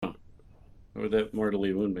What would that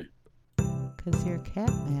mortally wound me? Because you're a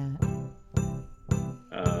cat, Matt.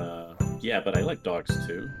 Yeah, but I like dogs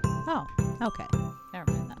too. Oh, okay.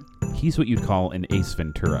 Never mind then. He's what you'd call an Ace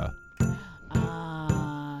Ventura.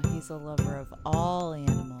 He's a lover of all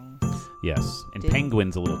animals. Yes, and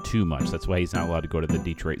penguins a little too much. That's why he's not allowed to go to the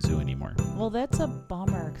Detroit Zoo anymore. Well, that's a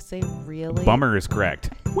bummer, because they really... Bummer is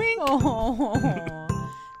correct. Wink! Oh,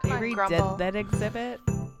 they Come on, redid Grumble. that exhibit,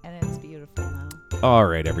 and it's beautiful now. All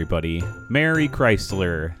right, everybody. Merry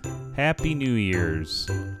Chrysler. Happy New Year's.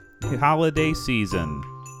 Holiday season.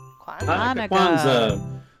 Kwanzaa.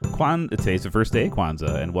 Hanukkah. Today's the first day of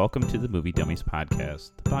Kwanzaa, and welcome to the Movie Dummies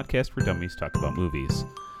podcast, the podcast where dummies talk about movies.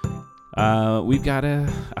 We've got a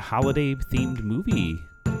holiday-themed movie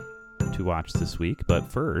to watch this week, but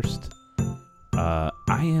first, I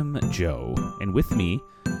am Joe, and with me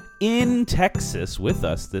in Texas with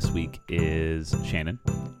us this week is Shannon.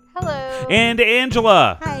 Hello. And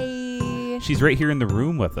Angela. Hi. She's right here in the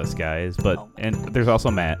room with us, guys, and there's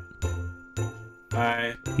also Matt.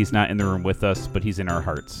 Hi. He's not in the room with us, but he's in our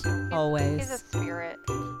hearts. Always. He's a spirit.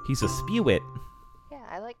 He's a spewit. Yeah,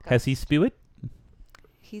 I like ghosts. Has he spewit?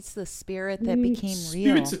 He's the spirit that became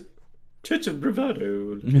real. It's a touch of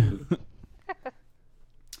bravado.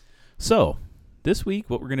 So, this week,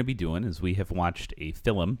 what we're going to be doing is we have watched a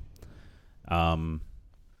film,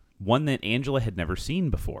 one that Angela had never seen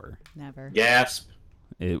before. Never. Gasp.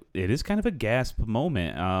 It is kind of a gasp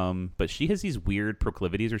moment, but she has these weird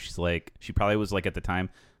proclivities where she probably was like at the time,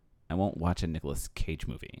 I won't watch a Nicolas Cage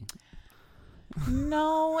movie.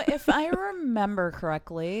 No, if I remember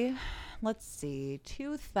correctly, let's see,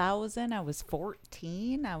 2000, I was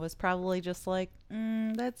 14. I was probably just like,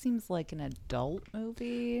 that seems like an adult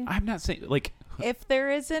movie. I'm not saying, like... If there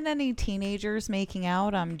isn't any teenagers making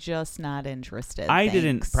out, I'm just not interested. I Thanks.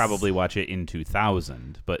 didn't probably watch it in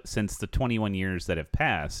 2000, but since the 21 years that have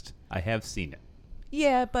passed, I have seen it.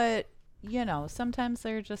 Yeah, but, sometimes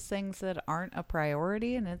there are just things that aren't a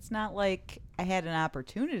priority, and it's not like I had an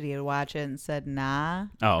opportunity to watch it and said, nah.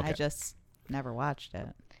 Oh, okay. I just never watched it.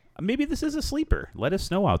 Maybe this is a sleeper. Let us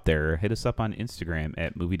know out there. Hit us up on Instagram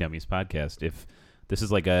at Movie Dummies Podcast if this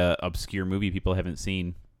is like a obscure movie people haven't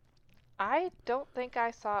seen. I don't think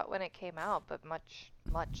I saw it when it came out, but much,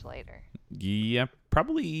 much later. Yeah,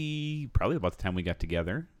 probably about the time we got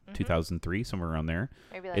together, 2003, somewhere around there.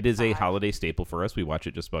 Maybe like It is a 5. holiday staple for us. We watch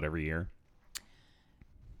it just about every year.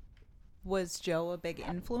 Was Joe a big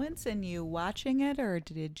influence in you watching it, or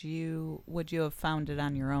would you have found it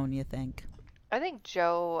on your own, you think? I think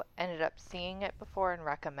Joe ended up seeing it before and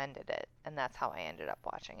recommended it, and that's how I ended up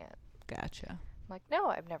watching it. Gotcha. I'm like, no,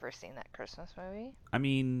 I've never seen that Christmas movie. I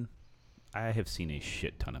mean, I have seen a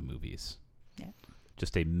shit ton of movies. Yeah.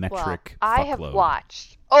 Just a metric Well, I have fuckload.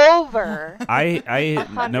 watched over I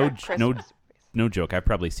 100 Christmas movies. no joke. I've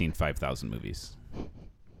probably seen 5,000 movies.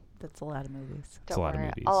 That's a lot of movies. It's a Don't lot of worry,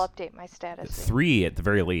 movies. I'll update my status. soon. 3 at the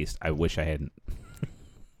very least. I wish I hadn't.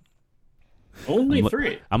 Only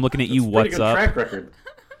 3. I'm looking at That's you. a pretty What's good up? track record.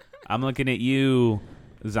 I'm looking at you.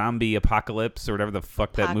 Zombie Apocalypse or whatever the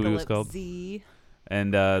fuck that movie was called. Z.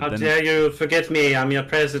 And How then dare you forget me? I'm your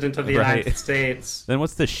president of the Right. United States. then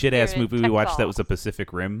what's the shit ass You're in movie we watched that Techball. was a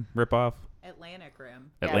Pacific Rim ripoff? Atlantic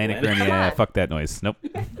Rim. Yeah, Atlantic Atlantic Rim. Rim. Yeah, fuck that noise. Nope.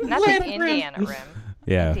 Not the Indiana Rim.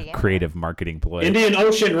 Yeah, Indiana creative marketing play. Indian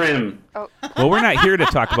Ocean Rim. Oh, Well, we're not here to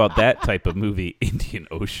talk about that type of movie, Indian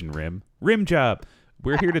Ocean Rim. Rim job.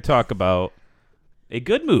 We're here to talk about a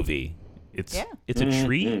good movie. It's Yeah. it's a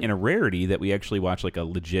treat and a rarity that we actually watch like a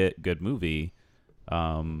legit good movie.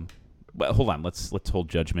 But hold on, let's hold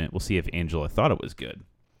judgment. We'll see if Angela thought it was good.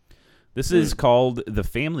 This is called The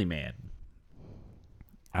Family Man.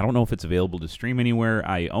 I don't know if it's available to stream anywhere.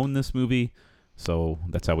 I own this movie, so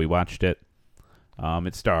that's how we watched it.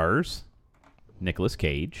 It stars Nicolas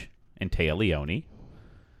Cage and Téa Leoni,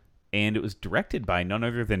 and it was directed by none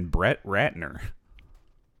other than Brett Ratner,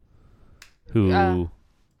 who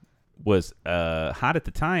was hot at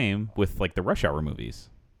the time with like the Rush Hour movies.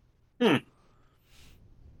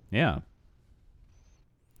 Yeah.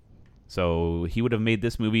 So he would have made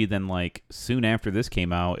this movie, then like soon after this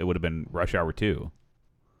came out, it would have been Rush Hour 2.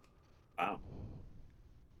 Wow.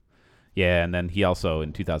 Yeah, and then he also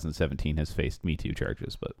in 2017 has faced Me Too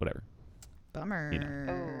charges, but whatever. Bummer.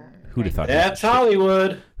 You oh. Who'd have thought? That's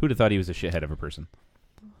Hollywood. Who'd have thought he was a shithead of a person?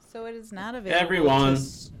 So it is not available Everyone. to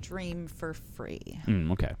stream for free.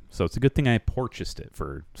 Okay, so it's a good thing I purchased it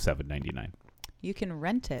for $7.99. You can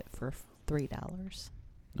rent it for $3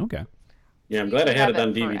 Okay. Yeah, I'm You glad I can had have it on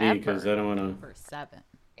it DVD because I forever. don't want to. for $7.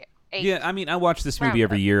 8. Yeah, I mean, I watch this movie Round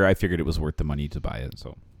every up. year. I figured it was worth the money to buy it.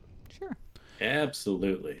 Sure.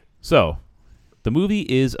 Absolutely. So, The movie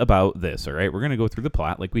is about this, all right? We're going to go through the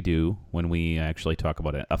plot like we do when we actually talk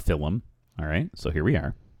about a film, all right? So here we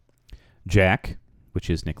are. Jack, which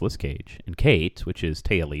is Nicolas Cage, and Kate, which is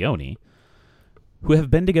Téa Leoni, who have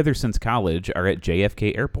been together since college, are at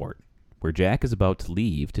JFK Airport, where Jack is about to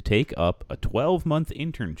leave to take up a 12-month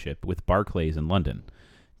internship with Barclays in London.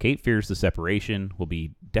 Kate fears the separation will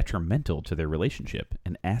be detrimental to their relationship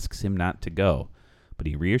and asks him not to go, but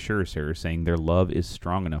he reassures her, saying their love is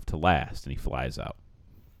strong enough to last, and he flies out.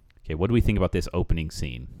 Okay, what do we think about this opening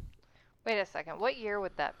scene? Wait a second. What year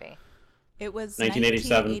would that be? It was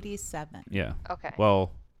 1987. 1987. Yeah. Okay.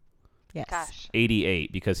 Well, Yes. Gosh.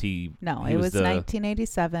 88, because No, he it was the,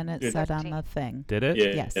 1987. It Yeah. said on the thing. Did it?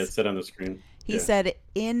 Yeah, Yes. it said on the screen. He Yeah. said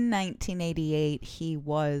in 1988 he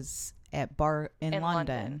was at in In London,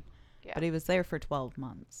 London. Yeah. but he was there for 12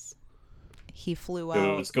 months. He flew So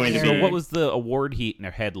out. it's going to So be- what was the award he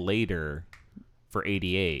had later for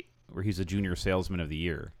 88, where he's a junior salesman of the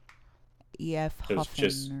year? E.F. It was Huffman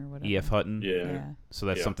just or whatever. E.F. Hutton? Yeah. Yeah. So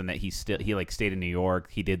that's Yeah. something that he stayed in New York.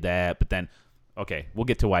 He did that, but then, okay, we'll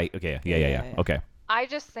get to why. Okay, yeah. Okay. I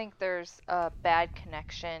just think there's a bad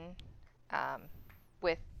connection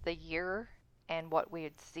with the year and what we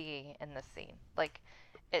would see in the scene. Like,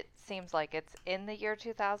 it seems like it's in the year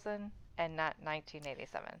 2000 and not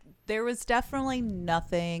 1987. There was definitely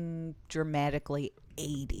nothing dramatically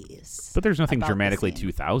 80s. But there's nothing about the dramatically scene.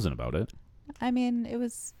 2000 about it. I mean, it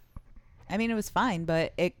was fine,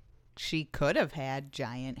 but she could have had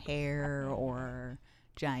giant hair or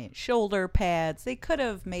giant shoulder pads. They could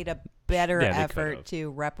have made a better Yeah, they could effort have. to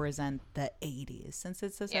represent the 80s, since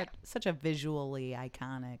it's Yeah. such a visually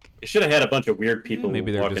iconic. It should have had a bunch of weird people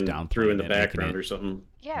Maybe they're just walking through in the downplaying it, making background it- or something.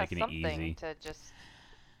 Yeah, Making it easy. something to just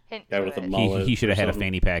hint Guy to with a it. mullet. He should have or had a something.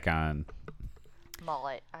 fanny pack on.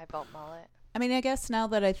 Mullet. I built mullet. I mean, I guess now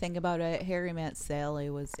that I think about it, Harry Met Sally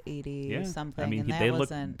was 80 Yeah. something, I mean, and that they look.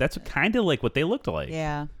 wasn't. That's kind of like what they looked like.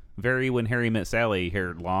 Yeah. Very When Harry Met Sally,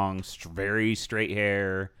 hair long, very straight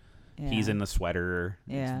hair. Yeah. He's in the sweater.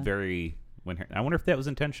 Yeah. It's very I wonder if that was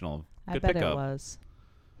intentional. I Good bet pickup. it was.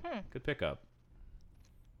 Good pickup.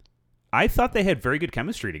 I thought they had very good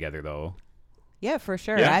chemistry together, though. Yeah, for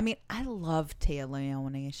sure. Yeah. I mean, I love Téa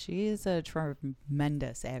Leoni. She is a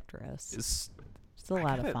tremendous actress. It's, It's a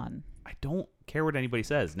lot of gotta- fun. I don't care what anybody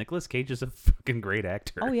says. Nicolas Cage is a fucking great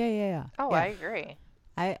actor. Oh yeah. Oh, yeah. I agree.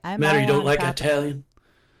 I'm Matter all you don't on like top of it. Italian?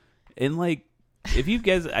 And like, if you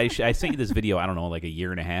guys, I sent you this video, I don't know, like a year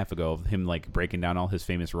and a half ago of him like breaking down all his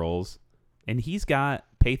famous roles, and he's got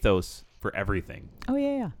pathos for everything. Oh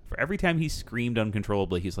yeah. For every time he screamed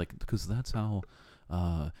uncontrollably, he's like, because that's how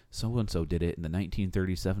so and so did it in the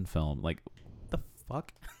 1937 film. Like, the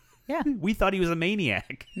fuck? Yeah. We thought he was a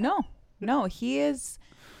maniac. No, he is.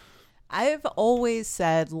 I've always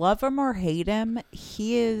said, love him or hate him,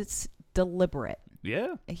 he is deliberate.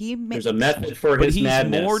 Yeah. He There's makes a method for But his he's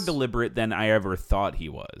madness. more deliberate than I ever thought he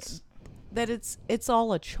was. that it's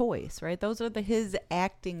all a choice, right? Those are his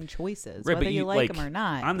acting choices, Right, whether but you like him or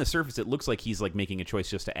not. On the surface, it looks like he's like making a choice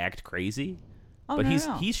just to act crazy. Oh, But no, he's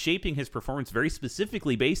no. he's shaping his performance very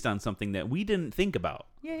specifically based on something that we didn't think about.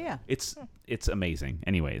 Yeah. It's amazing.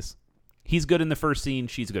 Anyways, he's good in the first scene.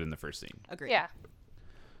 She's good in the first scene. Agreed. Yeah.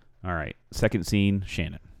 All right. Second scene,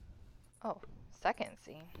 Shannon. Oh, second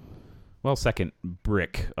scene. Well, second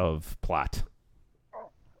brick of plot.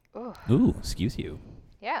 Ooh. Ooh, excuse you.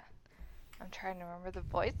 Yeah. I'm trying to remember the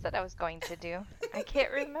voice that I was going to do. I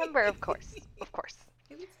can't remember, of course. Of course.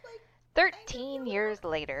 13 years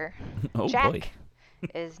later, Oh Jack boy.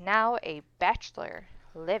 is now a bachelor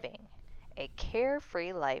living a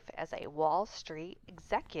carefree life as a Wall Street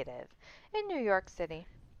executive in New York City.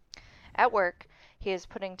 At work, he is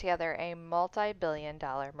putting together a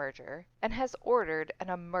multi-billion-dollar merger and has ordered an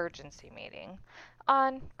emergency meeting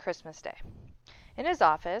on Christmas Day. In his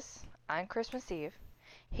office, on Christmas Eve,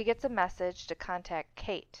 he gets a message to contact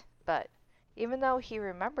Kate, but even though he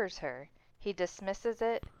remembers her, he dismisses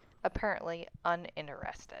it, apparently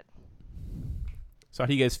uninterested. So how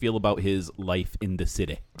do you guys feel about his life in the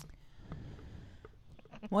city?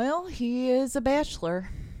 Well, he is a bachelor.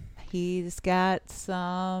 He's got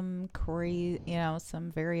some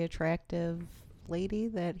some very attractive lady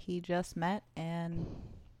that he just met and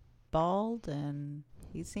bald, and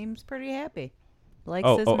he seems pretty happy. Likes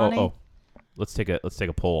his money. Let's take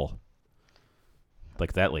a poll.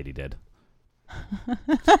 Like that lady did.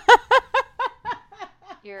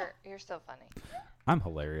 You're so funny. I'm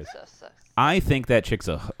hilarious. So. I think that chick's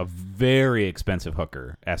a very expensive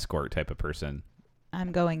hooker, escort type of person.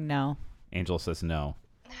 I'm going no. Angela says no.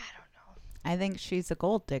 I don't I think she's a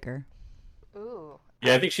gold digger. know. Ooh.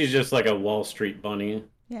 Yeah, I think she's just like a Wall Street bunny.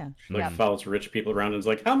 Yeah. She like Yeah. follows rich people around and is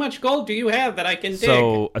like, "How much gold do you have that I can dig?"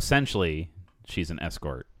 So essentially, she's an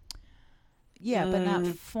escort. Yeah, but not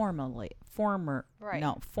formally. Right.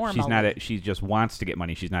 No, formally. She's not. She just wants to get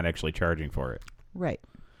money. She's not actually charging for it. Right.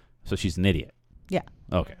 So she's an idiot. Yeah.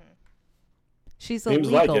 Okay. She's a Seems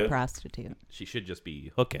like legal it. prostitute. She should just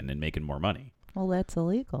be hooking and making more money. Well, that's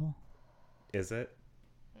illegal, Is it?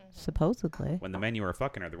 supposedly. When the men you are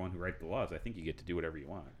fucking are the one who write the laws, I think you get to do whatever you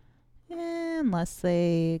want. Unless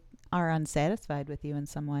they are unsatisfied with you in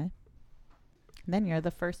some way. Then you're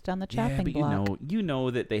the first on the chopping but block. you know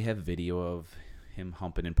that they have video of him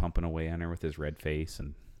humping and pumping away on her with his red face,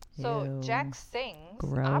 and So Ew. Jack sings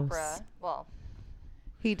Gross. opera. Well,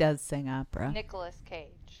 He does sing opera. Nicolas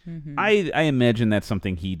Cage. Mm-hmm. I imagine that's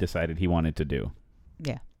something he decided he wanted to do.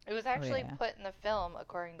 Yeah. It was actually yeah. put in the film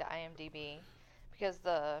according to IMDb because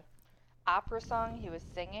the opera song he was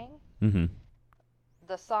singing, Mm-hmm.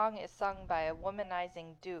 the song is sung by a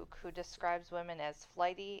womanizing duke who describes women as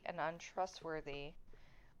flighty and untrustworthy,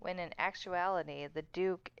 when in actuality the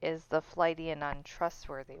duke is the flighty and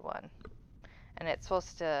untrustworthy one. And it's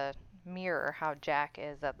supposed to mirror how Jack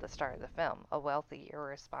is at the start of the film, a wealthy,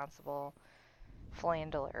 irresponsible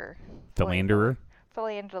philanderer. Philanderer?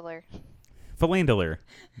 Philanderer. Philanderer.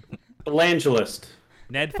 Evangelist.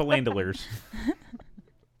 Ned Philandelers.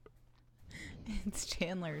 It's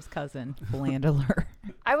Chandler's cousin, Philanderer.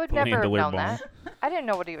 I would never have Philanderer known ball. that. I didn't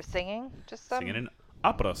know what he was singing. Just some. Singing an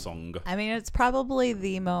opera song. I mean, it's probably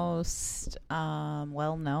the most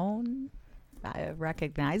well-known,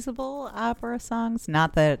 recognizable opera songs.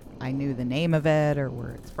 Not that I knew the name of it or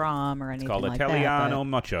where it's from or It's anything called like Italiano that.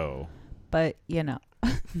 Macho. But you know,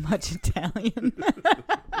 much Italian.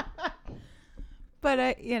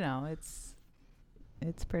 But you know,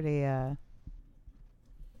 it's pretty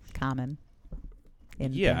common.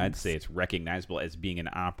 in Yeah, I'd things. say it's recognizable as being an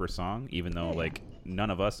opera song, even though Yeah. like none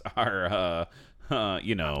of us are,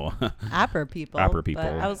 you know, opera people. Opera people.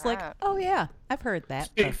 But I was like, Ah. oh yeah, I've heard that.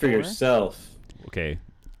 Speak for before. yourself. okay.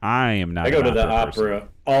 I am not. I go an to the person. opera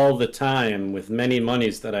all the time with many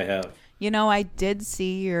monies that I have. You know, I did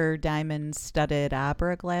see your diamond-studded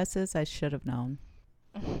opera glasses. I should have known.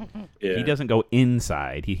 Yeah. He doesn't go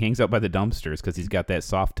inside. He hangs out by the dumpsters because he's got that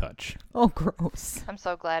soft touch. Oh, gross. I'm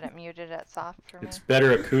so glad it muted it soft for me. It's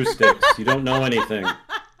better acoustics. You don't know anything.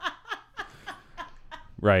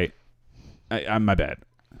 Right. I'm my bad.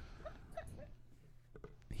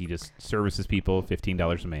 He just services people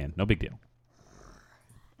 $15 a man. No big deal.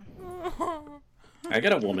 I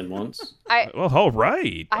got a woman once. Well, all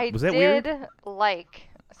right. I Was that did weird? like.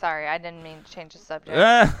 Sorry, I didn't mean to change the subject.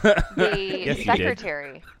 The The did.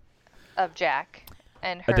 secretary of Jack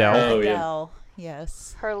and her Adele. Oh, yeah. Adele,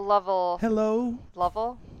 yes. her Hello.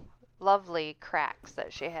 lovely cracks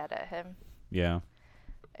that she had at him. Yeah.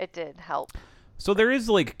 It did help. So there is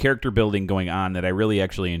like character building going on that I really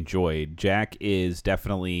actually enjoyed. Jack is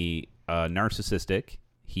definitely narcissistic.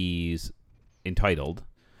 He's entitled,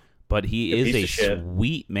 but he A is piece a of shit.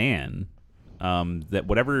 sweet man. That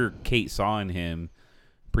whatever Kate saw in him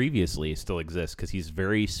previously still exists because he's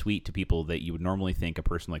very sweet to people that you would normally think a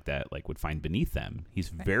person like that like would find beneath them. He's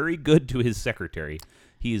very good to his secretary.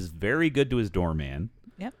 He's very good to his doorman.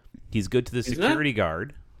 Yep. He's good to the He's not- security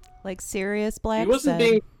guard. Like Sirius Black He wasn't said,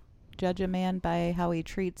 being. judge a man by how he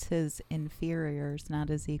treats his inferiors, not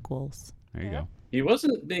his equals. There you Yeah. go. He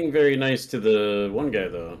wasn't being very nice to the one guy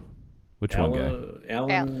though. Which one guy?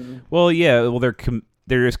 Alan. Well, yeah. Well,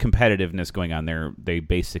 there is competitiveness going on there. They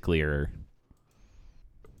basically are.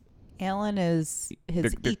 Alan is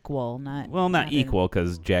his They're- equal, not Not an- equal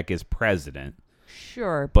because Jack is president.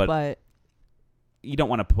 Sure, but- but You don't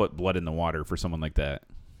want to put blood in the water for someone like that.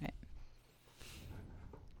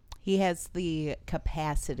 he has the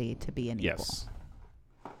capacity to be an Yes.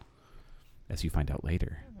 As you find out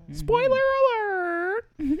later. equal. Spoiler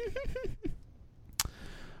alert!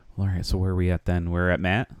 All right, so where are we at then? We're at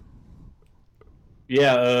Matt.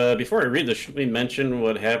 Yeah. Before I read this, should we mention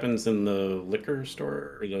what happens in the liquor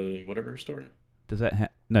store or the whatever store? Does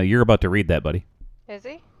that No, you're about to read that, buddy. Is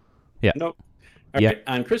he? Nope. All Yeah. right.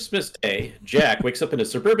 On Christmas Day, Jack wakes up in a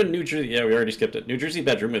suburban New Jersey. Yeah, we already skipped it. New Jersey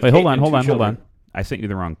bedroom with. Wait, Kate hold on, and hold two on, hold children. on. I sent you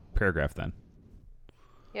the wrong paragraph then.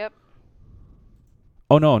 Yep.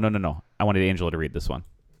 Oh, no. I wanted Angela to read this one.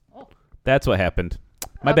 That's what happened.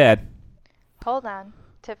 My Okay. bad. Hold on.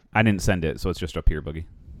 Tiff. I didn't send it, so it's just up here, Boogie.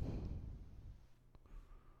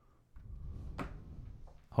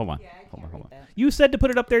 Hold on. Hold on. read that. You said to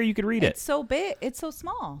put it up there, you could read It's it. so big. It's so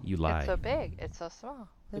small. You lie. It's so big. It's so small.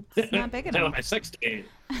 It's not big Tell enough. my sex game.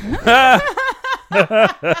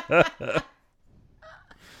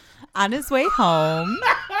 On his way home,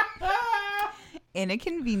 in a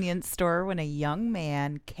convenience store when a young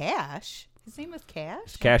man, Cash, his name was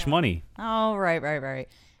Cash? Cash Money. Oh, right.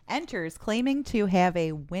 Enters claiming to have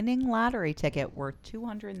a winning lottery ticket worth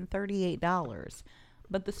 $238.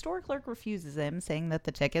 But the store clerk refuses him, saying that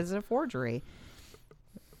the ticket is a forgery.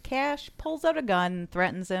 Cash pulls out a gun and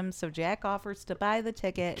threatens him, so Jack offers to buy the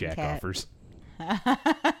ticket. Jack offers.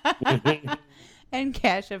 And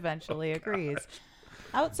Cash eventually agrees.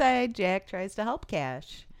 Outside, Jack tries to help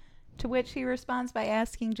Cash, to which he responds by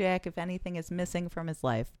asking Jack if anything is missing from his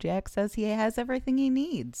life. Jack says he has everything he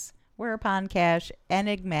needs, whereupon Cash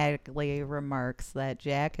enigmatically remarks that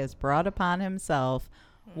Jack has brought upon himself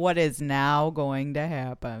what is now going to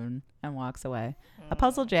happen, and walks away. A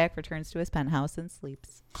puzzled Jack returns to his penthouse and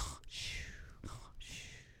sleeps.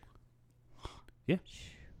 Yeah.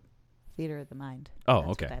 Theater of the mind. Oh, That's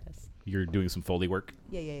what okay. that is. You're doing some Foley work.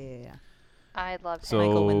 Yeah. I love him.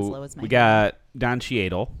 Michael So Winslow is my we hero. got Don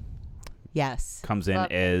Cheadle Yes. comes in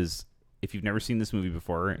Love him. as, if you've never seen this movie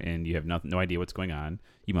before and you have no idea what's going on,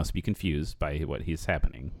 you must be confused by what is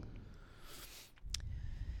happening.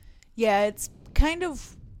 Yeah, it's kind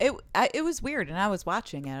of it was weird, and I was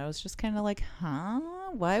watching it. I was just kind of like, huh?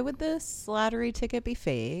 Why would this lottery ticket be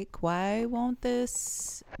fake? Why won't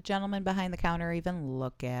this gentleman behind the counter even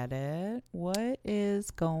look at it? What is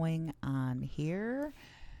going on here?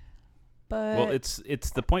 But Well, it's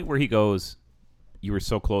the point where he goes, "You were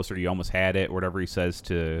so close," or "You almost had it," or whatever he says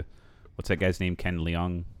to, what's that guy's name? Ken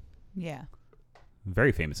Leung, yeah.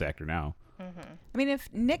 very famous actor now. I mean,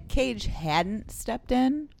 if Nick Cage hadn't stepped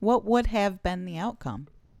in, what would have been the outcome?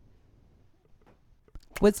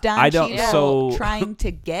 Was Don I don't- Cheadle so- trying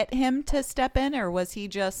to get him to step in, or was he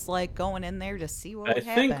just like going in there to see what I would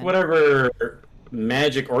think happen? whatever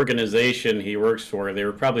magic organization he works for, they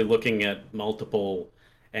were probably looking at multiple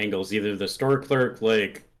angles. Either the store clerk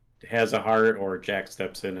like has a heart, or Jack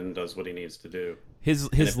steps in and does what he needs to do. His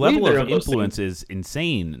if level neither of of those influence is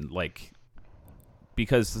insane, like,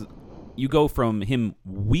 because you go from him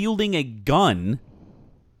wielding a gun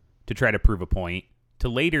to try to prove a point to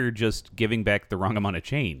later just giving back the wrong amount of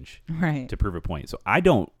change Right. to prove a point. So I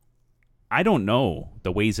don't know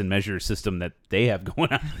the weighs and measures system that they have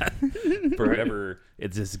going on for whatever.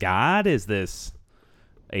 Is this God? Is this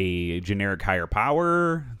a generic higher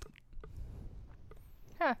power?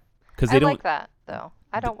 Huh. Because I they don't. like that, though.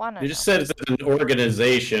 I don't want to It just says it's an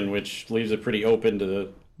organization, which leaves it pretty open to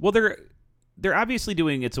the. Well, they're obviously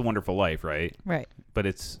doing "It's a Wonderful Life," right? Right. But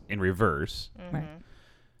it's in reverse. Right.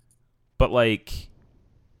 But like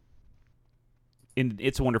in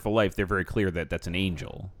 "It's a Wonderful Life," they're very clear that that's an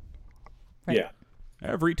angel. Right. Yeah.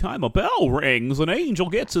 Every time a bell rings, an angel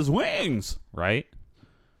gets his wings, right?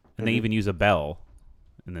 And they even use a bell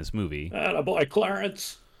in this movie. Boy,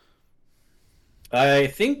 Clarence. I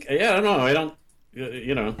think. Yeah, I don't know. I don't.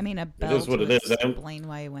 You know. I mean, a It bell is what to it is. I don't- explain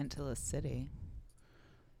why he went to the city.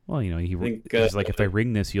 Well, think, he's like, if I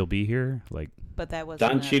ring this, you'll be here. Like, But that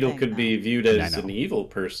wasn't Don a Cheadle thing, could though. be viewed I as know. an evil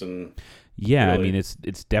person. yeah, I Really? mean,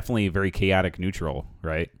 it's definitely very chaotic neutral,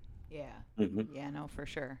 right? Yeah. Mhm. Yeah, no, for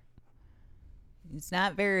sure. He's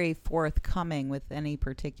not very forthcoming with any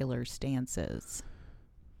particular stances.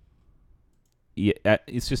 Yeah,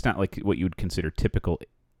 it's just not like what you would consider typical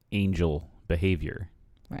angel behavior.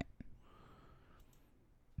 Right.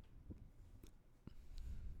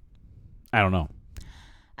 I don't know.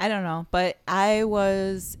 I don't know, but I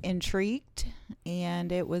was intrigued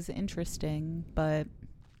and it was interesting, but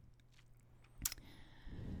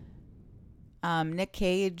Nick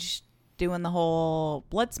Cage doing the whole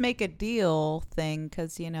let's make a deal thing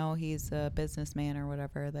because, you know, he's a businessman or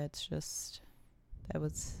whatever. That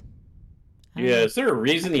was. I don't Yeah, know. is there a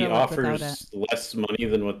reason I he feel like without offers less money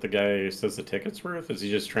than what the guy says the ticket's worth? Is he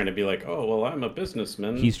just trying to be like, oh, well, I'm a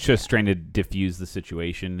businessman? He's just trying to diffuse the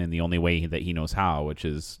situation in the only way that he knows how, which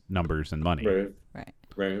is numbers and money. Right, Right.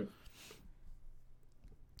 right.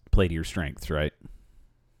 Play to your strengths, right?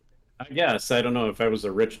 I guess. I don't know. If I was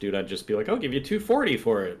a rich dude, I'd just be like, I'll give you $240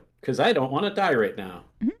 for it because I don't want to die right now.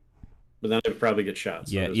 Mhm. But then I'd probably get shot.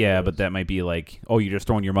 so Yeah, it is yeah, what it but is. that might be like, oh, you're just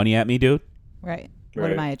throwing your money at me, dude? Right. What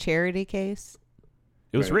Right. am I, a charity case?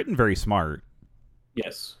 It was Right. written very smart,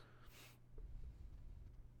 Yes.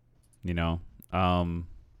 you know? I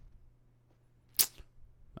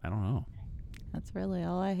don't know. That's really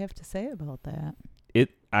all I have to say about that.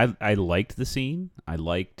 I liked the scene. I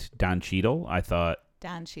liked Don Cheadle. I thought,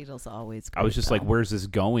 Don Cheadle's always great. I was just like, though. where's this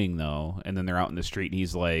going, though? And then they're out in the street, and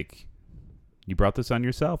he's like, you brought this on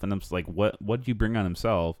yourself? And I'm just like, what did you bring on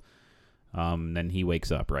himself? Then he wakes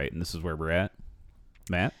up, right? And this is where we're at.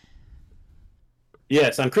 Matt?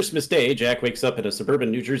 Yes, on Christmas Day, Jack wakes up in a suburban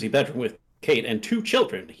New Jersey bedroom with Kate, and 2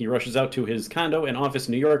 children. He rushes out to his condo and office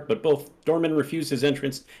in New York, but both doormen refuse his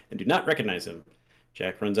entrance and do not recognize him.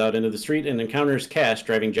 Jack runs out into the street and encounters Cash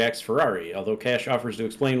driving Jack's Ferrari. Although Cash offers to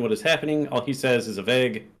explain what is happening, all he says is a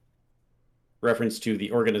vague reference to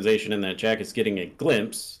the organization and that Jack is getting a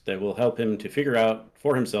glimpse that will help him to figure out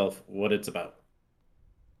for himself what it's about.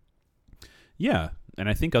 Yeah, and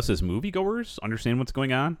I think us as moviegoers understand what's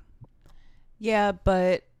going on. Yeah,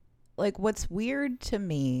 but like what's weird to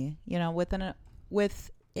me,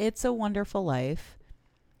 with It's a Wonderful Life,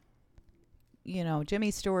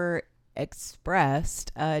 Jimmy Stewart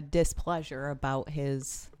expressed displeasure about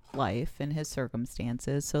his life and his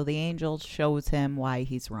circumstances, so the angel shows him why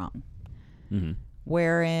he's wrong. Mm-hmm.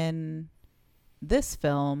 Wherein this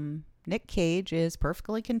film, Nick Cage is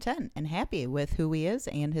perfectly content and happy with who he is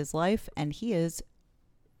and his life, and he is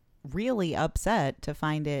really upset to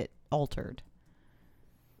find it altered.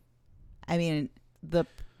 I mean, the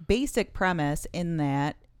basic premise in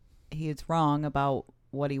that he is wrong about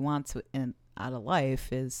what he wants out of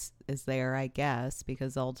life is there, I guess,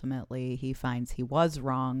 because ultimately he finds he was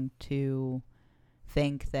wrong to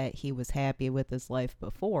think that he was happy with his life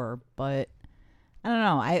before. But I don't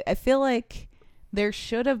know. I feel like there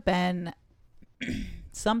should have been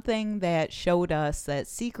something that showed us that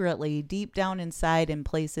secretly, deep down inside, in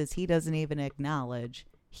places he doesn't even acknowledge,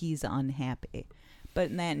 he's unhappy. But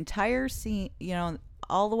in that entire scene,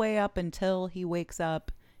 all the way up until he wakes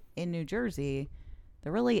up in New Jersey,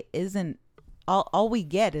 there really isn't. All we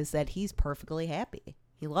get is that he's perfectly happy.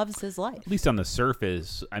 He loves his life. At least on the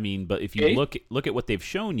surface. I mean, but if you look at what they've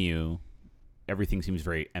shown you, everything seems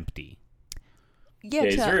very empty. Yeah,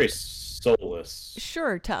 he's very soulless.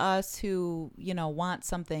 Sure, to us who, want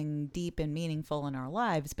something deep and meaningful in our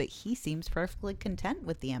lives, but he seems perfectly content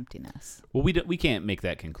with the emptiness. Well, we can't make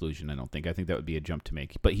that conclusion, I don't think. I think that would be a jump to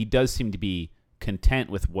make. But he does seem to be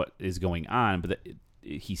content with what is going on, but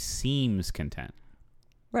he seems content.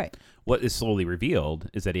 Right. What is slowly revealed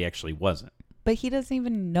is that he actually wasn't. But he doesn't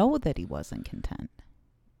even know that he wasn't content.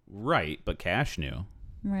 Right, but Cash knew.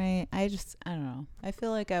 Right. I don't know. I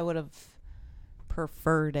feel like I would have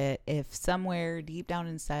preferred it if somewhere deep down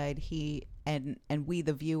inside he and we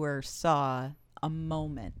the viewer saw a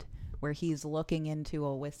moment where he's looking into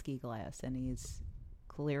a whiskey glass and he's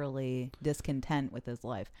clearly discontent with his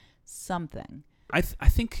life. Something. I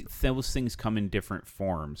think those things come in different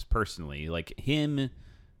forms, personally. Like him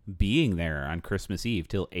being there on Christmas Eve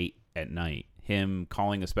till 8 at night, him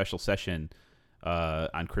calling a special session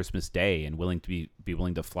on Christmas Day and willing to be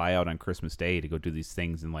willing to fly out on Christmas Day to go do these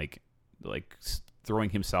things and like throwing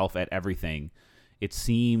himself at everything. It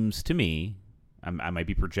seems to me, I might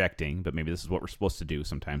be projecting, but maybe this is what we're supposed to do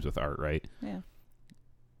sometimes with art, right? Yeah.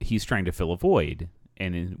 He's trying to fill a void,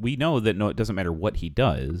 and we know that it doesn't matter what he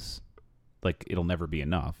does, like it'll never be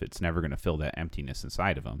enough. It's never going to fill that emptiness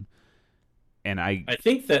inside of him. And I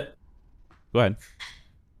think that. Go ahead.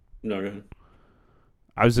 No, go ahead.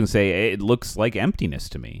 I was going to say it looks like emptiness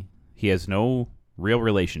to me. He has no real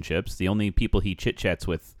relationships. The only people he chit-chats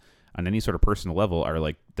with on any sort of personal level are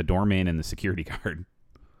like the doorman and the security guard.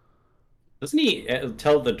 Doesn't he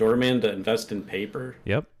tell the doorman to invest in paper?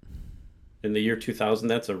 Yep. In the year 2000,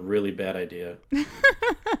 that's a really bad idea.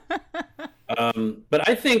 But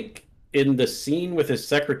I think in the scene with his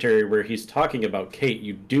secretary where he's talking about Kate,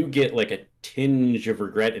 you do get like a tinge of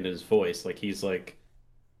regret in his voice. Like he's like,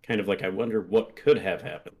 kind of like, I wonder what could have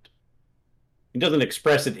happened. He doesn't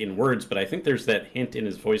express it in words, but I think there's that hint in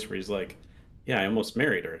his voice where he's like, yeah, I almost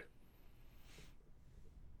married her.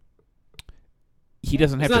 He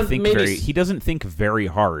doesn't have to think he doesn't think very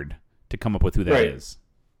hard to come up with who that is.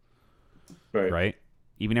 Right?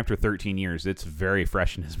 Even after 13 years, it's very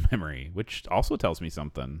fresh in his memory, which also tells me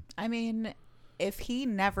something. I mean, if he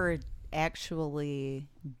never actually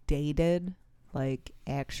dated, like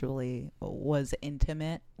actually was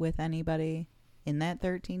intimate with anybody in that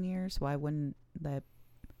 13 years, why wouldn't that?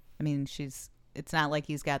 I mean, it's not like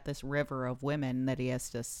he's got this river of women that he has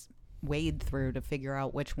to wade through to figure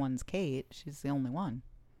out which one's Kate. She's the only one.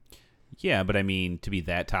 Yeah, but I mean, to be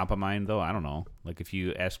that top of mind, though, I don't know. Like, if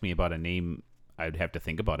you ask me about a name, I'd have to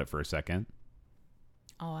think about it for a second.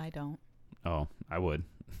 Oh, I don't. Oh, I would.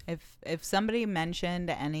 If somebody mentioned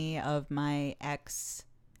any of my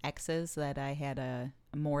exes that I had a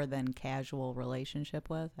more than casual relationship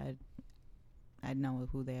with, I'd know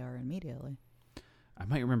who they are immediately. I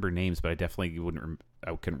might remember names, but I definitely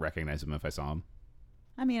I couldn't recognize them if I saw them.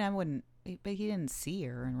 I mean, I wouldn't, but he didn't see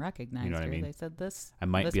her and recognize her. I mean? They said this. I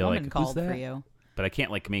might this be woman like, called who's that? For you, but I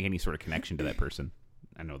can't like make any sort of connection to that person.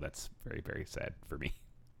 I know that's very, very sad for me.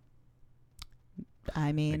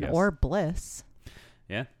 I mean, or bliss.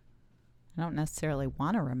 Yeah. I don't necessarily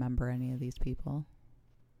want to remember any of these people.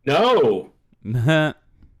 No, Yeah,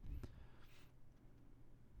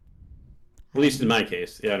 at least in my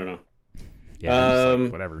case. Yeah, I don't know. I'm just like,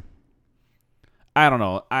 Um, whatever. I don't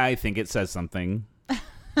know. I think it says something.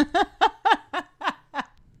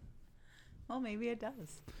 Well, maybe it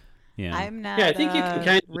does. Yeah. I'm not Yeah, I think you can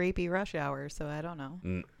kind of- rapey Rush Hour, so I don't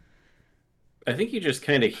know. I think you just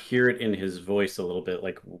kind of hear it in his voice a little bit,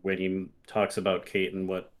 like when he talks about Kate and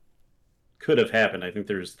what could have happened. I think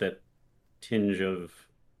there's that tinge of,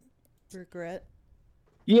 Regret.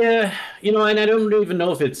 yeah, and I don't even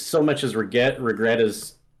know if it's so much as regret. Regret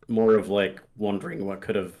is more of like wondering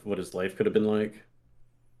what his life could have been like.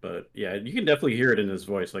 But yeah, you can definitely hear it in his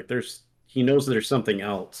voice. Like he knows there's something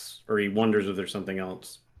else, or he wonders if there's something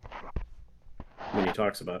else when he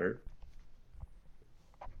talks about her.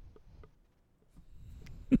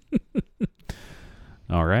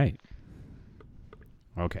 All right.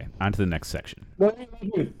 Okay. On to the next section. What?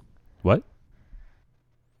 What?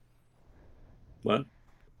 What?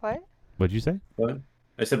 What? What'd you say? What?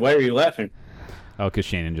 I said, why are you laughing? Oh, because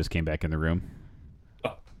Shannon just came back in the room.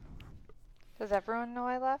 Oh, Does everyone know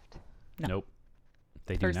I left? No. Nope.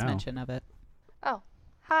 They do First now. mention of it. Oh,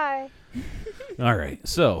 hi. All right.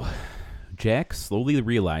 So, Jack slowly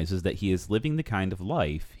realizes that he is living the kind of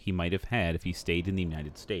life he might have had if he stayed in the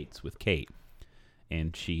United States with Kate.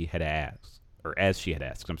 And she had asked, or as she had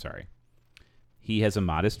asked, I'm sorry. He has a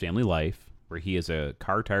modest family life where he is a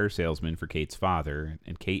car tire salesman for Kate's father,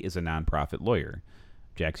 and Kate is a nonprofit lawyer.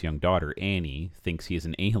 Jack's young daughter, Annie, thinks he is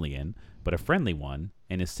an alien, but a friendly one,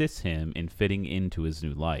 and assists him in fitting into his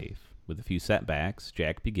new life. With a few setbacks,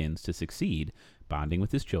 Jack begins to succeed, bonding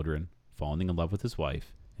with his children, falling in love with his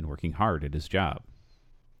wife, and working hard at his job.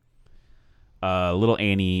 Little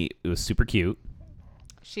Annie was super cute.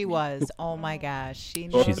 She was. Oh my gosh. She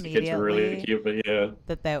knew well, the kids are immediately really cute, but yeah.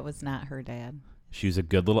 that was not her dad. She was a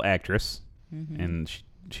good little actress, Mhm. and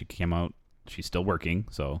she came out. She's still working,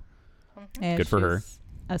 so And Good for her. she's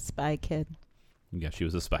a spy kid. yeah, she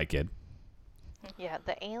was a spy kid. Yeah,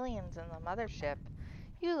 the aliens in the mothership.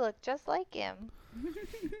 You look just like him.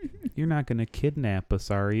 You're not gonna kidnap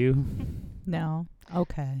us, are you? No.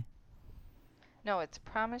 Okay. No, it's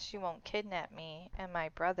promise you won't kidnap me and my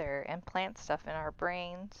brother and plant stuff in our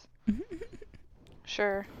brains.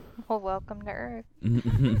 Sure. Well, welcome to Earth.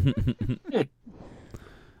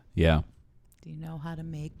 Yeah, Do you know how to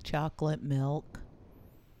make chocolate milk?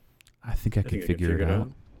 I think I can figure it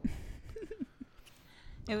out.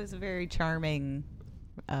 It was a very charming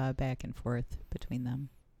back and forth between them.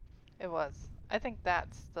 It was. I think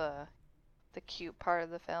that's the cute part of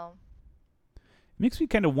the film. Makes me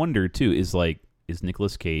kind of wonder too. Is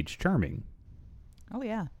Nicolas Cage charming? Oh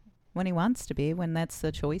yeah, when he wants to be, when that's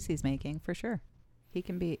the choice he's making, for sure. He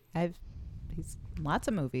can be. He's lots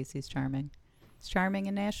of movies. He's charming. He's charming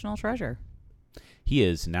in National Treasure. He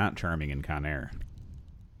is not charming in Con Air.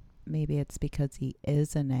 Maybe it's because he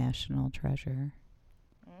is a national treasure.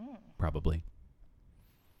 Probably.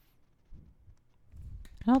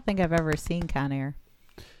 I don't think I've ever seen Con Air.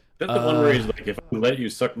 Is that the one where he's like, if I let you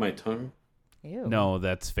suck my tongue? Ew. No,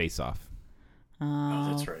 that's Face Off. Oh,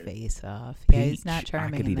 that's right. Face Off. Yeah, he's not Peach.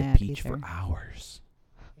 charming I could in eat that a peach either. for hours.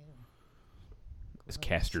 Is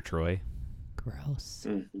Castor Troy, Gross.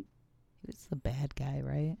 Mhm. He was the bad guy,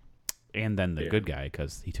 right? and then the Yeah. good guy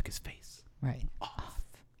because he took his face Right. off.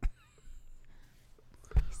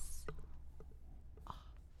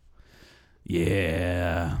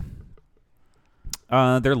 Yeah.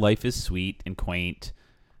 Their life is sweet and quaint.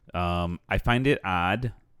 I find it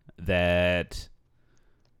odd that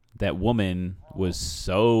that woman was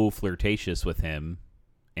so flirtatious with him,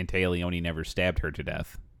 and Téa Leoni never stabbed her to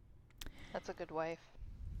death. That's a good wife.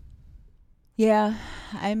 Yeah,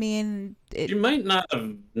 I mean, You might not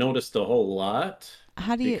have noticed a whole lot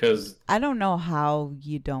how do you? because, I don't know how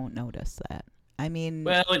you don't notice that. I mean,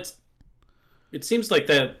 well, it seems like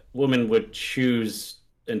that woman would choose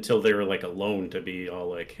until they were like alone to be all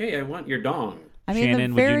like, "Hey, I want your dong." I mean,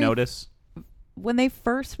 Shannon, would you notice? when they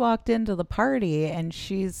first walked into the party and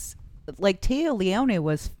she's like, Téa Leoni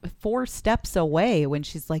was 4 steps away when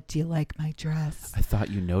she's like, "Do you like my dress? I thought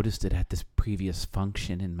you noticed it at this previous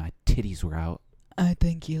function and my titties were out. I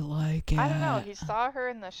think you like it." I don't know. He saw her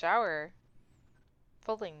in the shower,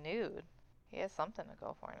 fully nude. He has something to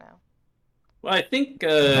go for now. Well, I think I'm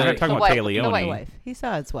not talking The about wife- Téa the The Leoni. wife. He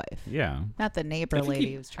saw his wife, Yeah. not the neighbor I think lady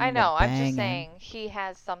he- who was trying I know. to I'm bang just him. saying he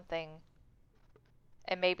has something,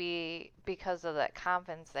 and maybe because of that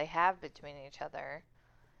confidence they have between each other,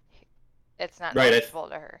 it's not Right, noticeable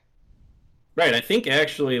to her. right. I think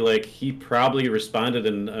actually, like he probably responded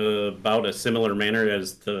in about a similar manner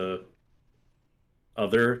as the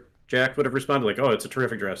other Jack would have responded like, "Oh, it's a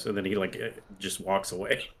terrific dress," and then he like just walks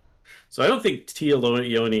away. So I don't think Tia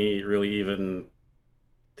Leone really even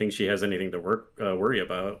thinks she has anything to worry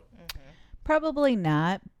about. Probably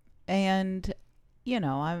not. And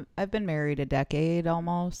I've been married a decade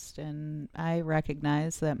almost, and I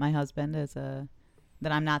recognize that my husband that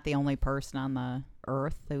I'm not the only person on the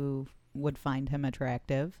earth who would find him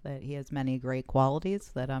attractive, that he has many great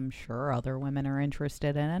qualities that I'm sure other women are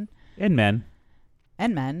interested in. And men.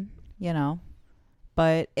 And men,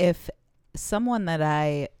 But if someone that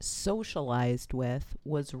I socialized with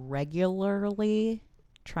was regularly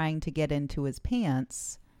trying to get into his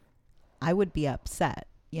pants, I would be upset.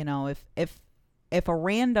 If a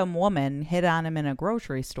random woman hit on him in a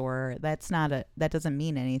grocery store, that doesn't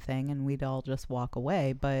mean anything, and we'd all just walk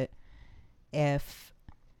away. But if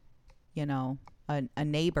a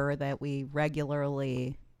neighbor that we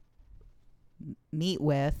regularly meet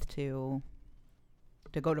with to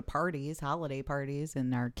go to parties, holiday parties,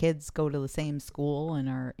 and our kids go to the same school, and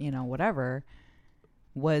our whatever,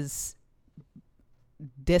 was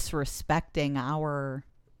disrespecting our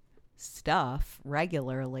stuff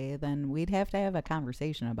regularly, then we'd have to have a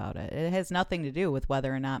conversation about it. It has nothing to do with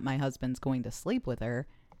whether or not my husband's going to sleep with her.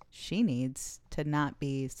 She needs to not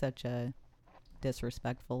be such a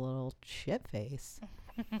disrespectful little shit face.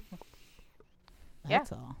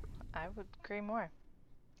 That's all. I would agree more.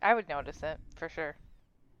 I would notice it for sure.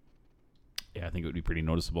 Yeah, I think it would be pretty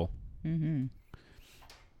noticeable. Mm-hmm.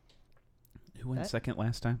 Who went second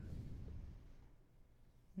last time?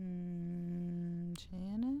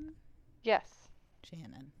 Shannon? Yes.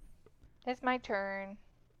 Shannon. It's my turn.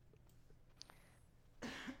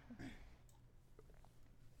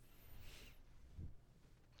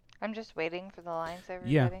 I'm just waiting for the lines,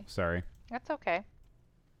 everybody. Yeah, sorry. That's okay.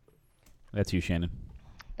 That's you, Shannon.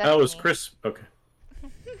 That's That was me. Chris. Okay.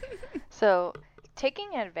 So,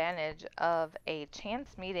 taking advantage of a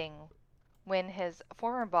chance meeting when his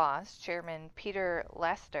former boss, Chairman Peter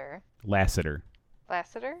Lassiter, Lassiter.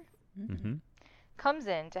 Mm-hmm. comes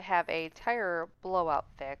in to have a tire blowout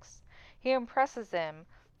fix, he impresses him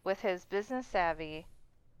with his business savvy,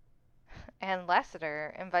 and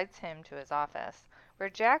Lassiter invites him to his office, where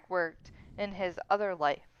Jack worked in his other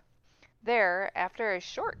life. There, after a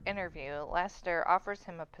short interview, Lassiter offers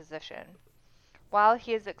him a position. While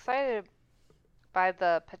he is excited by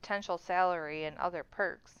the potential salary and other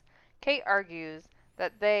perks, Kate argues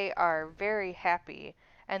that they are very happy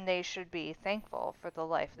and they should be thankful for the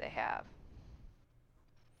life they have.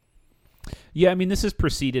 Yeah, I mean, this is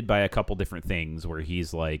preceded by a couple different things where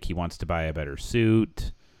he's like, he wants to buy a better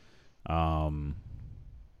suit. Of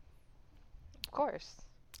course.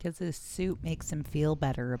 Because his suit makes him feel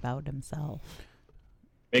better about himself.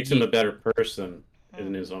 Makes him a better person,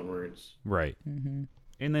 in his own words. Right. Mm-hmm.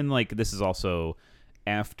 And then, like, this is also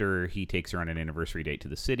after he takes her on an anniversary date to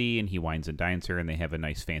the city, and he wines and dines her, and they have a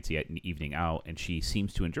nice fancy evening out, and she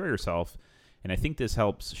seems to enjoy herself. And I think this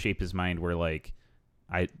helps shape his mind where, like,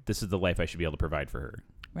 this is the life I should be able to provide for her.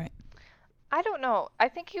 Right. I don't know. I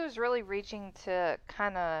think he was really reaching to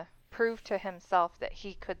kind of prove to himself that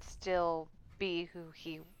he could still be who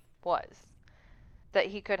he was. That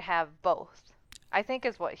he could have both. I think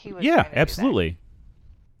is what he was Yeah, trying to do there. absolutely.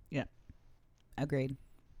 Agreed.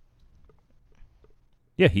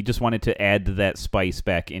 Yeah, he just wanted to add that spice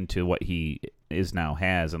back into what he is now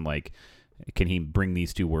has, and like, can he bring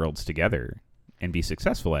these two worlds together and be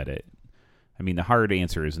successful at it? I mean, the hard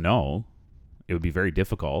answer is no. It would be very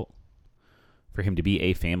difficult for him to be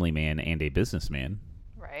a family man and a businessman.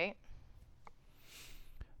 Right.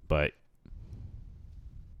 But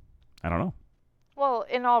I don't know. Well,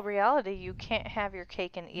 in all reality, you can't have your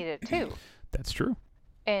cake and eat it too. That's true.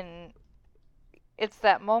 And it's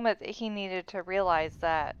that moment that he needed to realize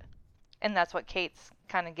that, and that's what Kate's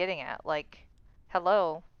kind of getting at. Like,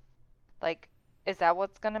 hello, like, is that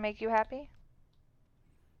what's going to make you happy?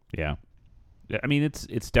 Yeah. I mean, it's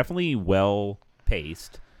definitely well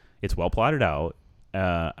paced. It's well plotted out.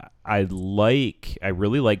 I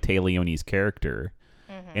really like Tia Leone's character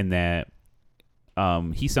in that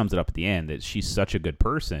he sums it up at the end that she's such a good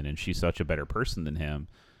person and she's such a better person than him.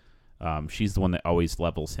 She's the one that always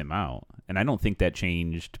levels him out, and I don't think that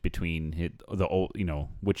changed between the old,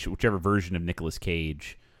 whichever version of Nicolas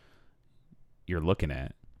Cage you're looking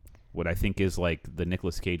at. What I think is like the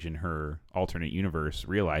Nicolas Cage in her alternate universe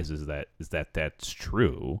realizes that's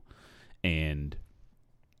true, and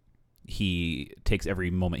he takes every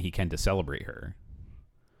moment he can to celebrate her,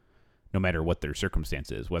 no matter what their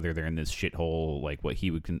circumstances, whether they're in this shithole, like what he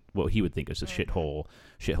would think is a shithole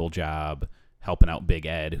job, helping out Big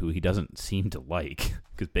Ed, who he doesn't seem to like,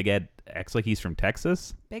 because Big Ed acts like he's from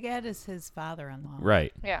Texas. Big Ed is his father-in-law.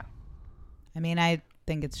 Right. Yeah. I mean, I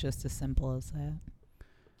think it's just as simple as that.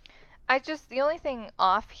 The only thing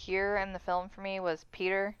off here in the film for me was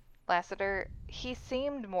Peter Lassiter. He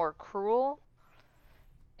seemed more cruel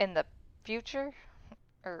in the future,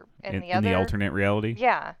 or in the in the other. alternate reality.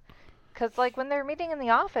 Yeah, because like when they're meeting in the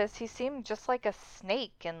office, he seemed just like a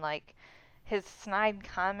snake, and like his snide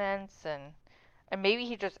comments, and maybe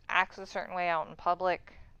he just acts a certain way out in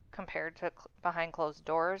public compared to behind closed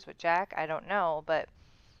doors with Jack. I don't know, but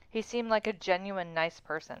he seemed like a genuine nice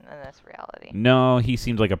person in this reality. No, he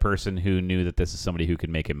seemed like a person who knew that this is somebody who could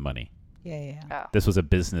make him money. Yeah. Oh, This was a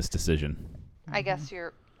business decision. I guess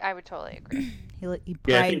I would totally agree. He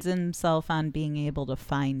prides himself on being able to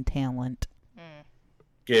find talent. Mm.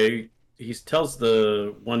 Yeah, he tells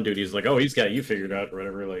the one dude, he's like, "Oh, he's got you figured out," or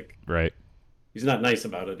whatever. Like, Right. he's not nice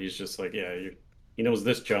about it. He's just like, "Yeah, he knows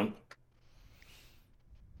this jump."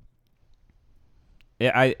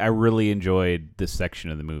 Yeah, I really enjoyed this section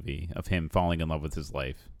of the movie of him falling in love with his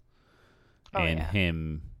life. Oh, and yeah.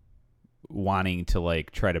 him wanting to like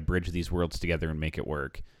try to bridge these worlds together and make it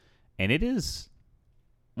work. And it is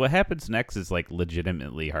what happens next is like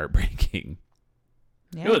legitimately heartbreaking.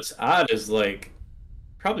 Yeah. You know what's odd is like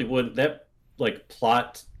probably wouldn't that like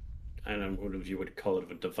plot, I don't know what you would call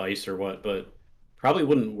it, a device or what, but probably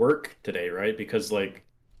wouldn't work today, right? Because like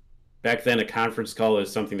back then a conference call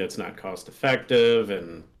is something that's not cost effective,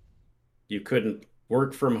 and you couldn't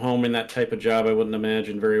work from home in that type of job, I wouldn't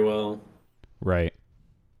imagine very well. Right.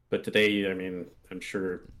 But today, I mean, I'm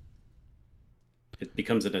sure it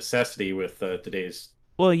becomes a necessity with today's.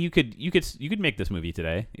 Well, you could make this movie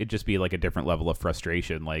today. It'd just be like a different level of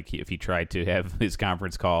frustration. Like if he tried to have his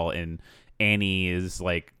conference call and Annie is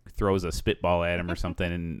like throws a spitball at him or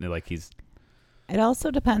something, and like he's. It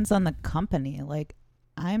also depends on the company. Like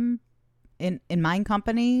I'm in my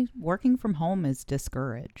company, working from home is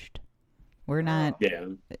discouraged. We're not. Yeah.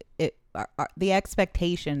 The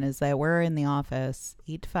expectation is that we're in the office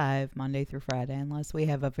 8 to 5 Monday through Friday, unless we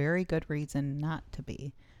have a very good reason not to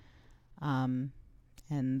be. And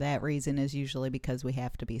that reason is usually because we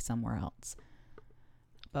have to be somewhere else.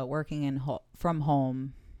 But working from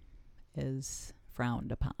home is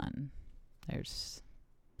frowned upon. It's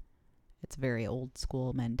a very old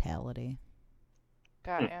school mentality,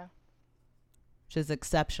 Got ya. which is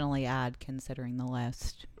exceptionally odd considering the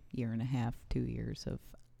last year and a half, 2 years of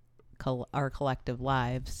our collective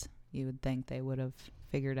lives. You would think they would have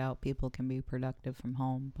figured out people can be productive from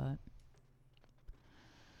home, but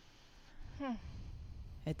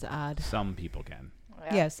it's odd. Some people can.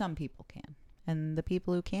 Yeah, some people can. And the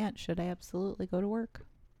people who can't should absolutely go to work.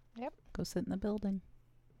 Yep. Go sit in the building.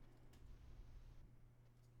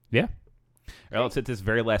 Yeah. All right, let's hit this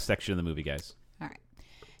very last section of the movie, guys. All right.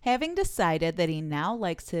 Having decided that he now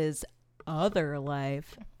likes his other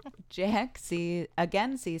life, Jack sees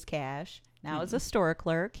Cash. Now as a store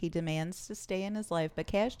clerk, he demands to stay in his life, but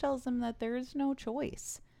Cash tells him that there is no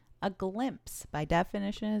choice. A glimpse, by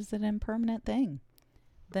definition, is an impermanent thing.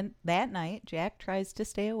 Then that night, Jack tries to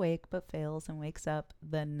stay awake but fails and wakes up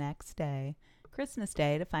the next day, Christmas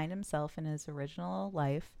Day, to find himself in his original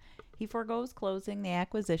life. He forgoes closing the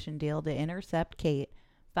acquisition deal to intercept Kate,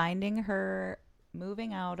 finding her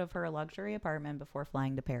moving out of her luxury apartment before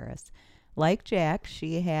flying to Paris. Like Jack,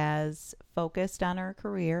 she has focused on her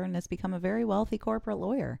career and has become a very wealthy corporate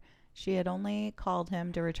lawyer. She had only called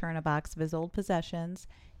him to return a box of his old possessions,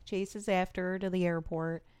 chases after her to the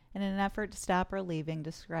airport, and in an effort to stop her leaving,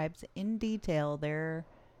 describes in detail their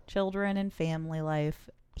children and family life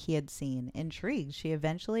he had seen. Intrigued, she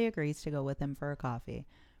eventually agrees to go with him for a coffee.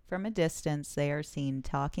 From a distance, they are seen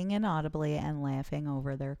talking inaudibly and laughing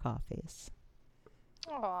over their coffees.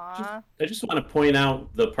 Aww. I just want to point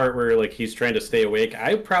out the part where like he's trying to stay awake.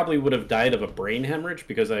 I probably would have died of a brain hemorrhage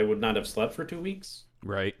because I would not have slept for 2 weeks.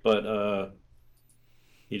 Right. But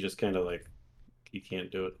he just kind of like he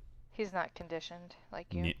can't do it. He's not conditioned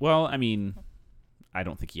like you. Yeah, well, I mean, I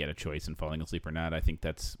don't think he had a choice in falling asleep or not. I think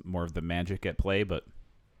that's more of the magic at play, but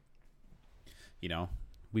you know,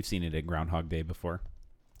 we've seen it in Groundhog Day before.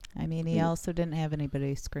 I mean, he also didn't have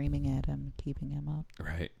anybody screaming at him, keeping him up.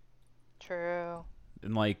 Right. True.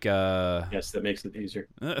 And like Yes, that makes it easier.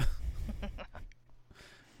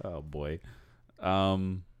 oh boy.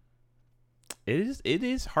 It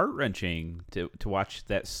is heart-wrenching to watch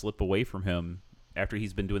that slip away from him after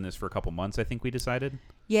he's been doing this for a couple months, I think we decided.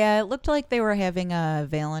 Yeah, it looked like they were having a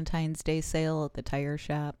Valentine's Day sale at the tire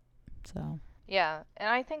shop. So Yeah, and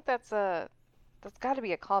I think that's got to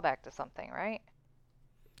be a callback to something, right?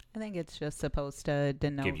 I think it's just supposed to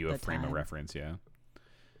denote Give you a the frame of time. reference, yeah.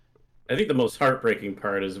 I think the most heartbreaking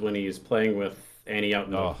part is when he's playing with Annie out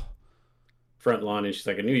in the Oh, front lawn, and she's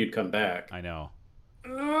like, "I knew you'd come back." I know.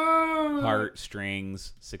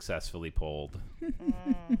 Heartstrings successfully pulled.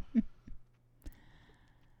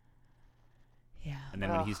 Yeah. And then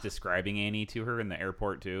when he's describing Annie to her in the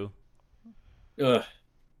airport too. Ugh.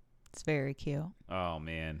 It's very cute. Oh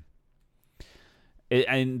man.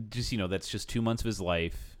 And just, that's just 2 months of his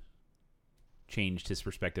life. Changed his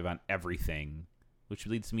perspective on everything, which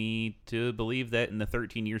leads me to believe that in the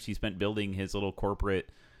 13 years he spent building his little corporate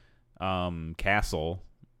castle,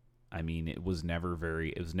 I mean, it was never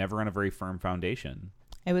on a very firm foundation.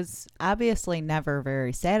 It was obviously never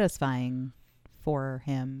very satisfying for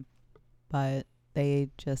him, but they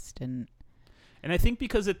just didn't. And I think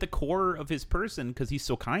because at the core of his person, because he's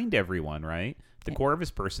so kind to everyone, right? The Yeah. core of his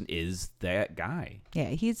person is that guy. Yeah,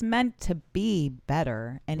 he's meant to be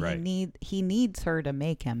better, and Right. he needs her to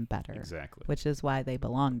make him better. Exactly. Which is why they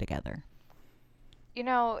belong together.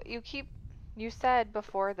 You said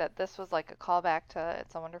before that this was like a callback to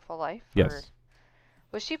It's a Wonderful Life. Yes. Or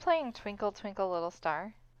was she playing Twinkle Twinkle Little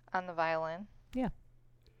Star on the violin? Yeah.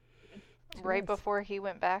 Right was. before he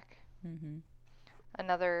went back? Mm-hmm.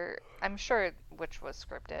 Another, I'm sure, which was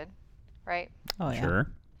scripted, right? Oh yeah.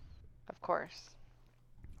 Sure. Of course.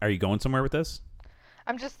 Are you going somewhere with this?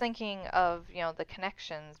 I'm just thinking of, the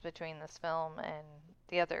connections between this film and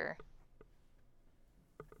the other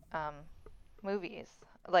movies.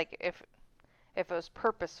 Like, if it was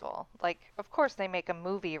purposeful. Like, of course they make a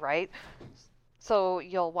movie, right? So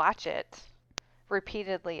you'll watch it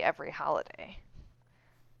repeatedly every holiday.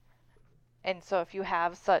 And so if you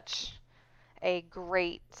have such a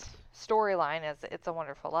great storyline as It's a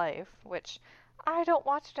Wonderful Life, which I don't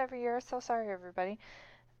watch it every year, so sorry everybody,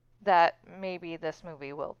 that maybe this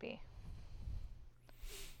movie will be.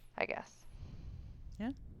 I guess.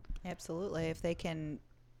 Yeah. Absolutely. If they can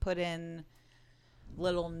put in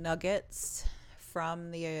little nuggets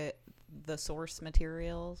from the source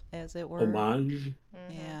material, as it were. Homage.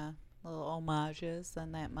 Mhm. Yeah. Little homages,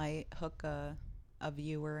 then that might hook a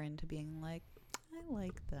viewer into being like, I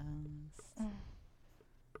like this.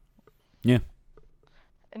 Yeah.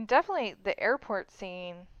 And definitely the airport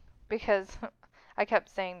scene, because I kept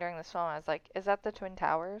saying during this film, I was like, is that the Twin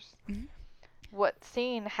Towers? Mhm. What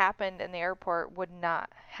scene happened in the airport would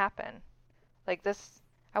not happen. Like this,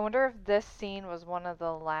 I wonder if this scene was one of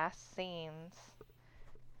the last scenes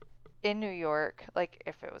in New York, like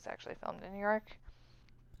if it was actually filmed in New York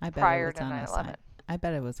I bet prior it was to on 9/11. I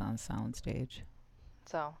bet it was on soundstage.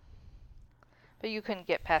 So, but you couldn't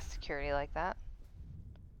get past security like that.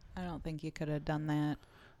 I don't think you could have done that.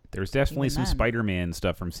 There's definitely Even some then. Spider-Man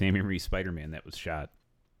stuff from Sam Raimi's Spider-Man that was shot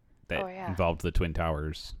that Oh, yeah. involved the Twin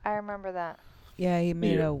Towers. I remember that. Yeah, he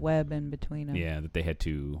made Yeah. a web in between them. Yeah, that they had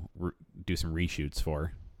to do some reshoots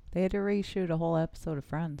for. They had to reshoot a whole episode of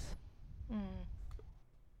Friends.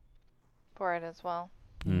 For it as well.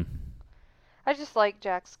 Mm. I just like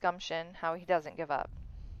Jack's gumption, how he doesn't give up.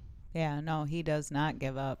 Yeah, no, he does not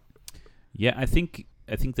give up. Yeah, I think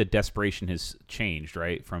the desperation has changed,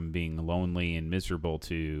 right? From being lonely and miserable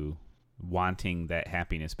to wanting that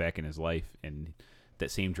happiness back in his life, and that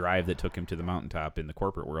same drive that took him to the mountaintop in the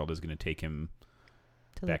corporate world is going to take him.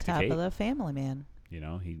 To Back the to top Kate. of the family man.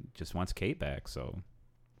 He just wants Kate back. So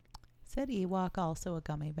Said Ewok also a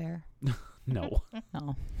gummy bear? no.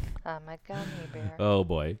 No. I'm a gummy bear. Oh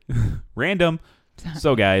boy, random.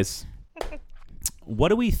 So guys, what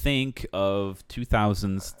do we think of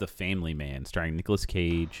 2000's The Family Man, starring Nicolas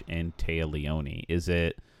Cage and Téa Leoni? Is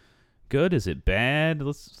it good? Is it bad?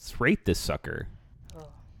 Let's rate this sucker.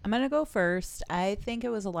 I'm going to go first. I think it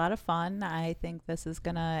was a lot of fun. I think this is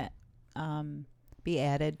going to be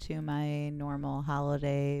added to my normal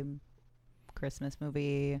holiday Christmas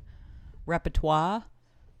movie repertoire.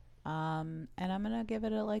 And I'm going to give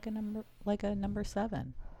it a number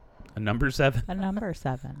 7. A number 7? A number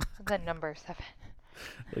 7. The number 7.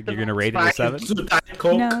 Like you're gonna rate it a 7? Diet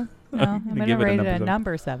Coke. No, I'm going to Give it a rate it number a seven.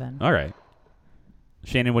 number 7. All right,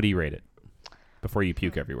 Shannon, what do you rate it before you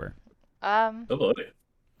puke everywhere? Oh boy.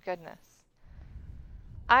 Goodness.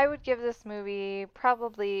 I would give this movie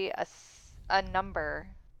probably a number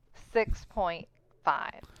 6.5.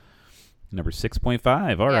 Number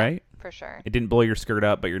 6.5. All Yeah. right. For sure. It didn't blow your skirt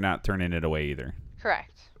up, but you're not turning it away either.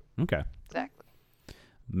 Correct. Okay. Exactly.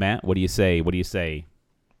 Matt, what do you say? What do you say?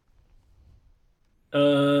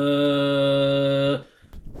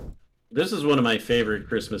 This is one of my favorite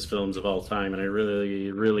Christmas films of all time, and I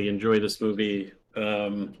really, really enjoy this movie.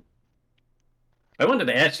 I wanted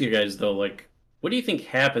to ask you guys though, like, what do you think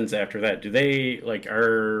happens after that? Do they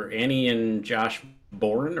are Annie and Josh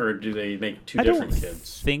born, or do they make two I different don't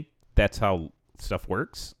kids? think that's how stuff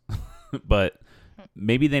works, but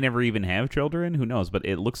maybe they never even have children. Who knows? But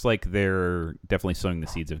it looks like they're definitely sowing the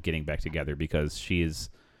seeds of getting back together because she's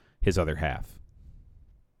his other half.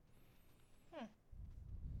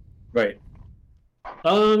 Right.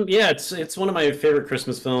 Yeah, it's one of my favorite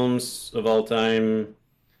Christmas films of all time.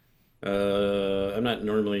 I'm not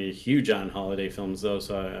normally huge on holiday films though,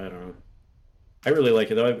 so I don't know. I really like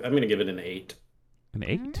it though. I'm gonna give it an 8. An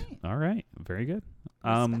 8. All right. Very good.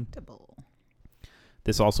 Respectable.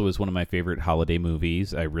 This also is one of my favorite holiday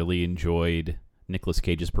movies. I really enjoyed Nicolas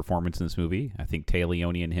Cage's performance in this movie. I think Téa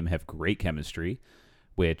Leoni and him have great chemistry,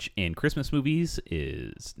 which in Christmas movies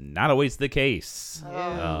is not always the case.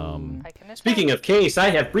 I can Speaking of case, I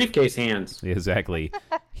have briefcase hands. Exactly.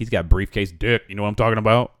 He's got briefcase dick. You know what I'm talking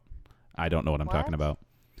about? I don't know what I'm talking about.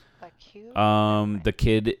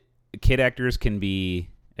 The kid actors can be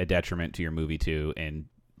a detriment to your movie too, and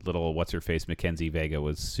little what's her face Mackenzie Vega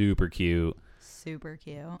was super cute. Super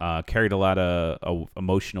cute. Carried a lot of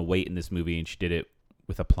emotional weight in this movie, and she did it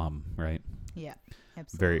with aplomb, right? Yeah,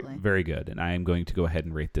 absolutely. Very, very good. And I am going to go ahead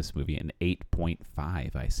and rate this movie an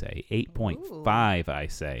 8.5, I say. 8.5, I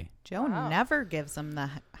say. Joe never gives him the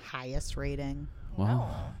highest rating.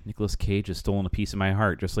 Well, Nicolas Cage has stolen a piece of my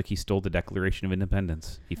heart, just like he stole the Declaration of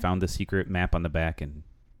Independence. He found the secret map on the back and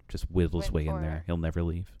just whittled his way in there. He'll never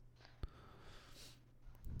leave.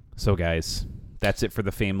 So, guys, that's it for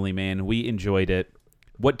The Family Man. We enjoyed it.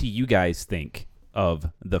 What do you guys think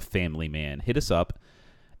of The Family Man? Hit us up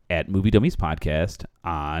at Movie Dummies Podcast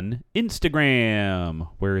on Instagram,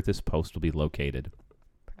 where this post will be located.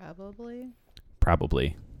 Probably.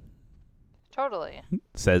 Totally.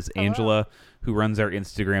 Says Angela, who runs our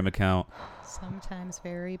Instagram account. Sometimes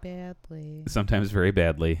very badly.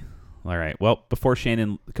 All right. Well, before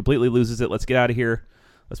Shannon completely loses it, let's get out of here.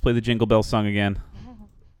 Let's play the Jingle Bell song again.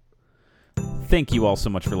 Thank you all so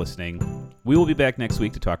much for listening. We will be back next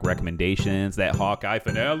week to talk recommendations, that Hawkeye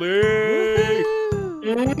finale.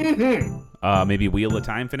 Maybe Wheel of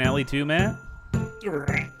Time finale too, Matt? All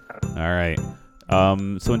right.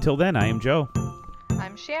 So until then, I am Joe.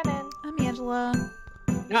 I'm Shannon. I'm Angela.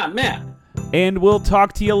 Matt. And we'll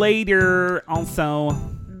talk to you later also.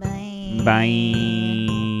 Bye. Bye.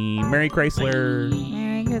 Merry Chrysler.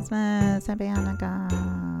 Merry Christmas. Happy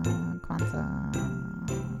Hanukkah.